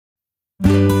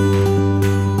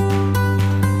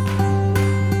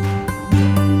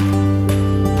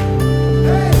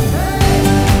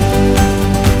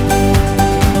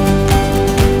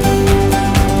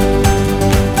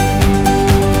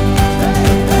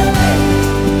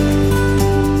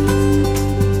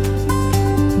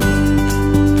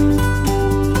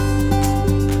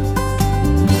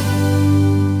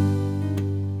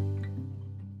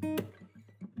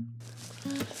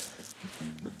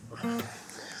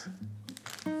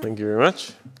Thank you very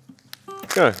much.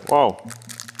 Okay, wow.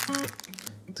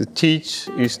 To teach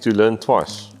is to learn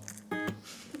twice.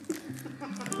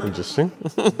 Interesting.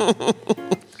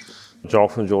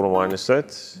 Sjaak from Jordan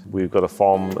Winery. We've got a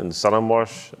farm in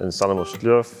Stellenbosch, in Stellenbosch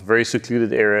Kloof. Very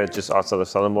secluded area just outside of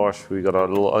Stellenbosch. We've got our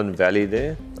little own valley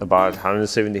there, about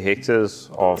 170 hectares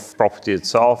of property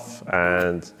itself,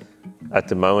 and at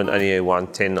the moment only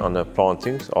 110 on the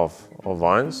plantings of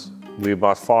vines. We're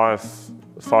about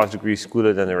 5 degrees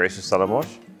cooler than the rest of Stellenbosch.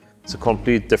 It's a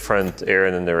complete different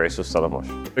area than the rest of Stellenbosch.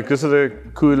 Because of the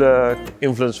cooler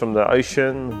influence from the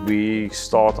ocean, we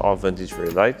start our vintage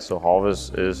very late. So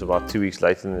harvest is about 2 weeks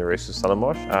later than the rest of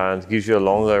Stellenbosch, and it gives you a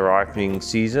longer ripening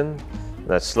season.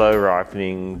 That slow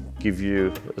ripening gives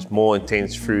you more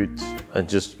intense fruit and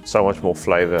just so much more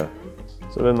flavor.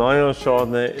 So the 9-year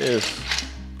Chardonnay is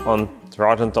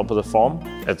right on top of the farm.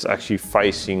 It's actually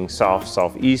facing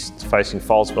southeast, facing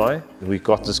False Bay. We've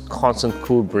got this constant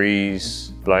cool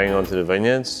breeze blowing onto the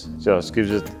vineyards. So it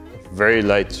gives it very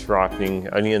late ripening,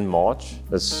 only in March.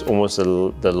 It's almost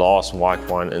the last white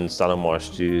wine in Stellenbosch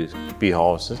to be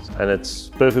harvested. And it's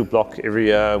perfect block every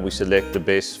year. We select the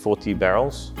best 40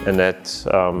 barrels, and that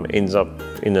ends up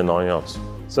in the 9 yards.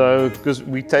 So because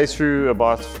we taste through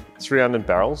about 300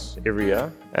 barrels every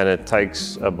year, and it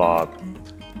takes about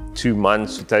 2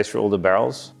 months to taste through all the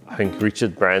barrels. I think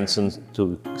Richard Branson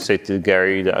said to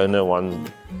Gary, the owner,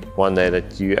 one day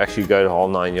that you actually go the whole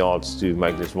 9 yards to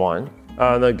make this wine.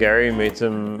 No, Gary met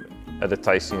him at a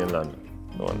tasting in London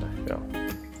one day, yeah.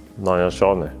 9-year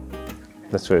Chardonnay,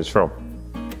 that's where it's from.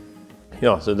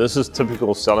 Yeah, so this is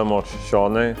typical Stellenbosch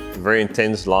Chardonnay. Very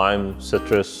intense lime,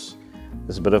 citrus.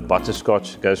 There's a bit of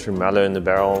butterscotch, goes through mallow in the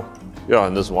barrel. Yeah,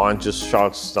 and this wine just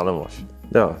shouts Stellenbosch.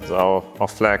 Yeah, it's our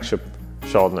flagship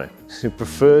Chardonnay. We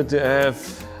prefer to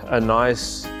have a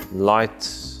nice light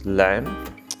lamb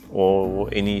or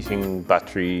anything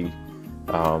buttery,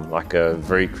 like a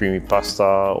very creamy pasta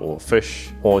or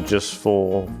fish, or just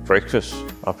for breakfast.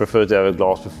 I prefer to have a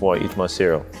glass before I eat my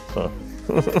cereal. So.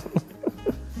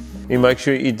 You make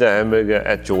sure you eat the hamburger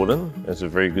at Jordan. It's a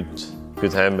very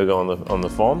good hamburger on the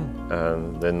farm,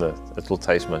 and then it will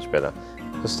taste much better.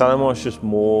 The Stellenbosch is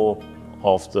more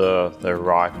of the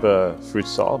riper fruit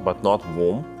style, but not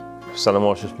warm.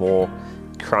 Stellenbosch is more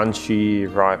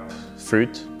crunchy, ripe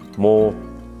fruit, more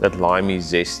that limey,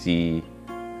 zesty,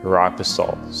 riper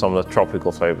style. Some of the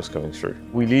tropical flavors coming through.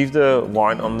 We leave the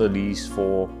wine on the lees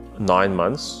for 9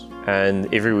 months, and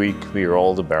every week we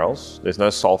roll the barrels. There's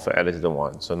no sulfur added to the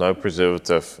wine, so no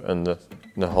preservative in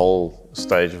the whole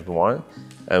stage of the wine.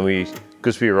 And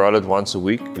because we roll it once a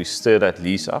week, we stir that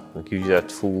lees up and give you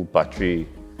that full buttery,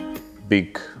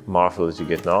 big mouthful that you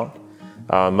get now.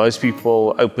 Most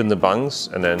people open the bungs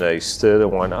and then they stir the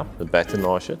wine up, they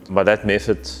batonnage it. But that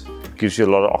method gives you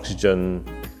a lot of oxygen.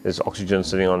 There's oxygen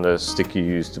sitting on the stick you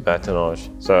use to batonnage.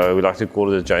 So we like to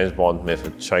call it the James Bond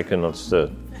method, shaken not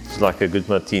stirred. It's like a good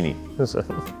martini. That's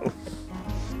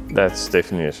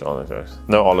definitely a Chardonnay.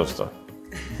 No olives though.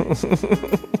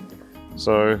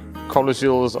 So Cobbler's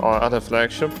Hill is our other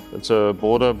flagship. It's a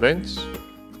border blend,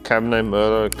 Cabernet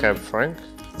Merlot, Cab Franc,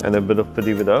 and a bit of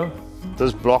Petit Verdot.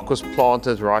 This block was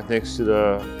planted right next to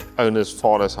the owner's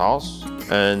father's house,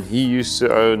 and he used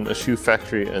to own a shoe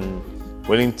factory in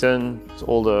Wellington. So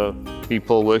all the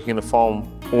people working on the farm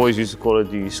always used to call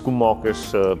it the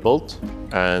Schoenmakers Bult,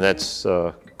 and that's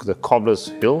the Cobbler's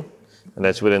Hill, and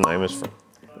that's where the name is from.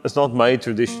 It's not made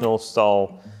traditional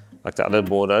style like the other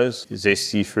Bordeaux's.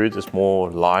 Zesty fruit is more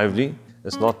lively.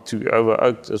 It's not too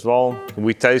over-oaked as well.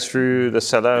 We taste through the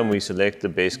cellar and we select the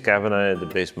best Cabernet, the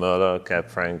best Merlot, Cab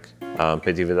Franc,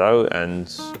 Petit Verdot, and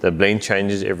the blend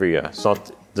changes every year. It's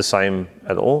not the same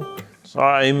at all. So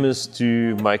our aim is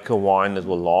to make a wine that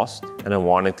will last, and a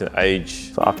wine that can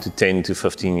age for up to 10 to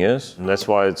 15 years. And that's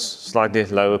why it's slightly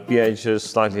lower pHs,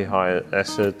 slightly higher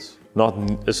acid.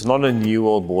 It's not a new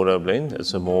world Bordeaux blend,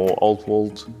 it's a more old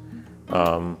world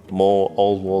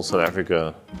South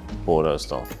Africa Bordeaux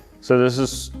style. So this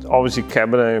is obviously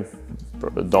Cabernet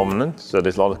dominant, so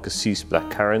there's a lot of Cassis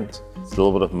blackcurrant, a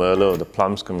little bit of Merlot, the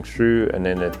plums come through, and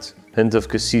then a hint of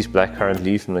Cassis blackcurrant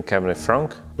leaf from the Cabernet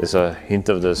Franc. There's a hint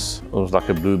of this, almost like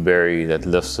a blueberry that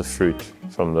lifts the fruit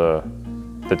from the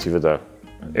Petit Verdot.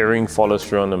 Everything follows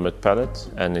through on the mid palate,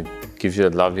 and it gives you a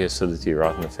lovely acidity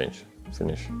right in the finish.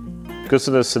 Because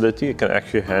of the acidity, it can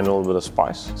actually handle a bit of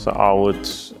spice. So I would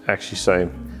actually say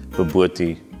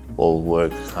bobotie will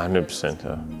work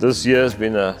 100%. This year has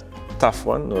been a tough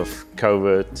one with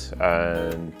COVID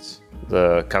and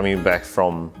the coming back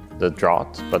from the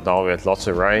drought, but now we had lots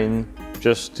of rain.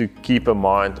 Just to keep in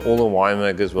mind, all the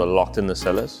winemakers were locked in the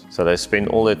cellars. So they spend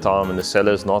all their time in the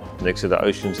cellars, not next to the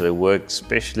ocean. So they worked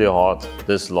especially hard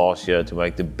this last year to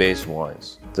make the best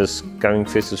wines. This coming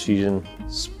festive season,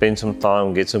 spend some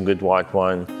time, get some good white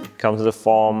wine, come to the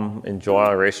farm, enjoy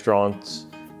our restaurant,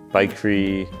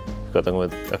 bakery, we've got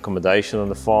accommodation on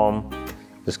the farm.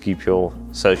 Just keep your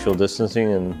social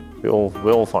distancing and we're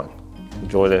all fine.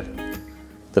 Enjoy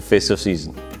the festive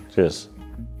season. Cheers.